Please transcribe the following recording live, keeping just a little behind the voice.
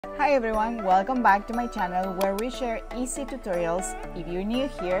Hi everyone, welcome back to my channel where we share easy tutorials. If you're new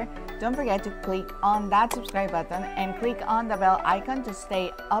here, don't forget to click on that subscribe button and click on the bell icon to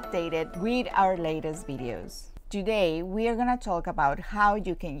stay updated with our latest videos. Today, we are going to talk about how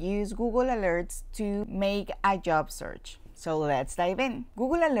you can use Google Alerts to make a job search. So let's dive in.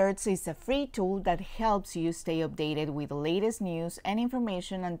 Google Alerts is a free tool that helps you stay updated with the latest news and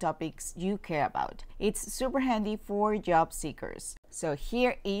information on topics you care about. It's super handy for job seekers. So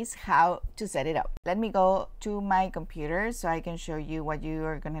here is how to set it up. Let me go to my computer so I can show you what you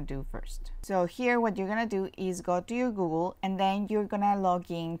are gonna do first. So here what you're gonna do is go to your Google and then you're gonna log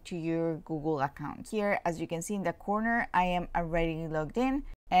in to your Google account. Here, as you can see in the corner, I am already logged in.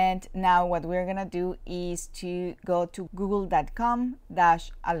 And now what we're gonna do is to go to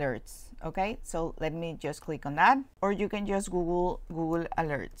google.com/alerts. Okay, so let me just click on that, or you can just Google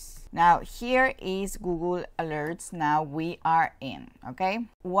Alerts. Now here is Google Alerts. Now we are in. Okay,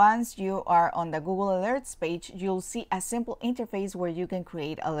 once you are on the Google Alerts page, you'll see a simple interface where you can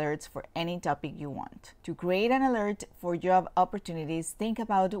create alerts for any topic you want. To create an alert for job opportunities, think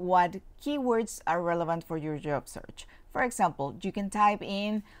about what keywords are relevant for your job search. For example, you can type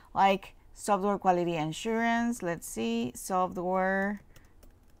in like software quality assurance. Let's see, software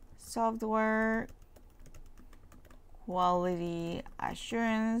quality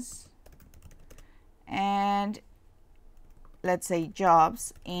assurance, and let's say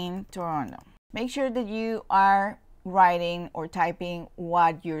jobs in Toronto. Make sure that you are writing or typing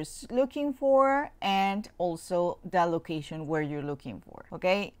what you're looking for and also the location where you're looking for.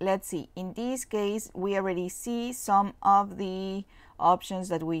 Okay, let's see. In this case, we already see some of the options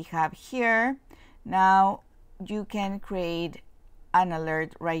that we have here. Now you can create an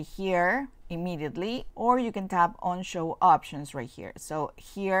alert right here immediately, or you can tap on show options right here. So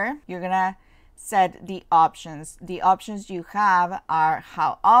here you're gonna set the options. The options you have are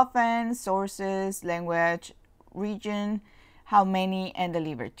how often, sources, language, region, how many, and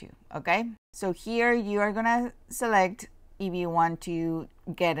delivered to. Okay, so here you are gonna select if you want to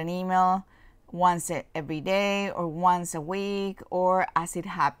get an email once every day or once a week or as it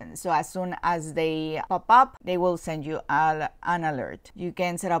happens. So as soon as they pop up, they will send you an alert. You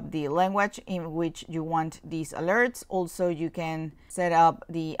can set up the language in which you want these alerts. Also, you can set up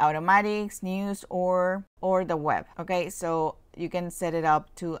the automatics, news, or the web. Okay, so you can set it up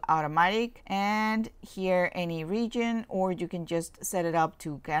to automatic, and here any region, or you can just set it up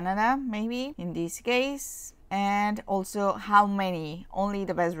to Canada maybe in this case. And also how many, only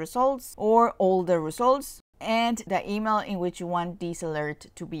the best results or all the results, and the email in which you want this alert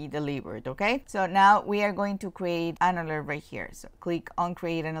to be delivered. Okay, so now we are going to create an alert right here. So click on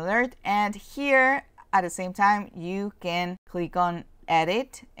create an alert, and here at the same time you can click on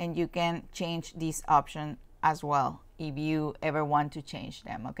edit and you can change this option as well if you ever want to change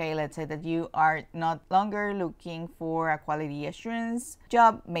them. Okay, let's say that you are not longer looking for a quality assurance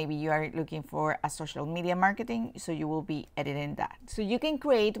job, maybe you are looking for a social media marketing, so you will be editing that. So you can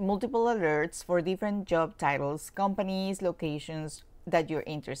create multiple alerts for different job titles, companies, locations that you're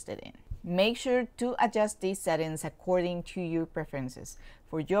interested in. Make sure to adjust these settings according to your preferences.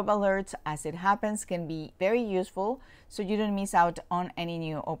 For job alerts, as it happens, can be very useful so you don't miss out on any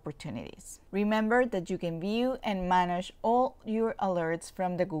new opportunities. Remember that you can view and manage all your alerts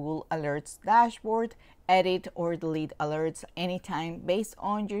from the Google Alerts dashboard, edit or delete alerts anytime based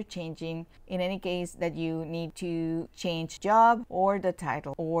on your changing, in any case that you need to change job or the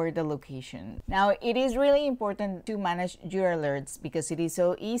title or the location. Now, it is really important to manage your alerts because it is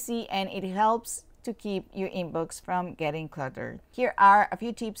so easy and it helps to keep your inbox from getting cluttered. Here are a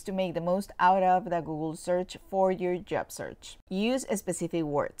few tips to make the most out of the Google search for your job search. Use specific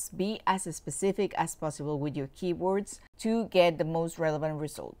words. Be as specific as possible with your keywords to get the most relevant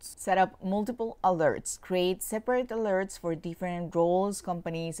results. Set up multiple alerts. Create separate alerts for different roles,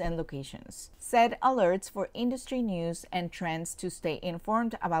 companies, and locations. Set alerts for industry news and trends to stay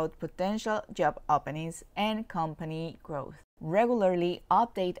informed about potential job openings and company growth. Regularly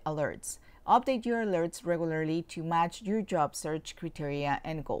update alerts. Update your alerts regularly to match your job search criteria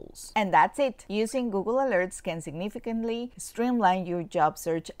and goals. And that's it. Using Google Alerts can significantly streamline your job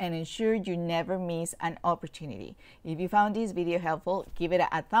search and ensure you never miss an opportunity. If you found this video helpful, give it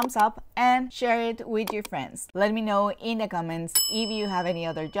a thumbs up and share it with your friends. Let me know in the comments if you have any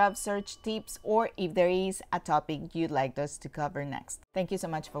other job search tips or if there is a topic you'd like us to cover next. Thank you so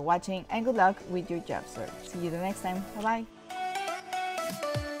much for watching and good luck with your job search. See you the next time. Bye-bye.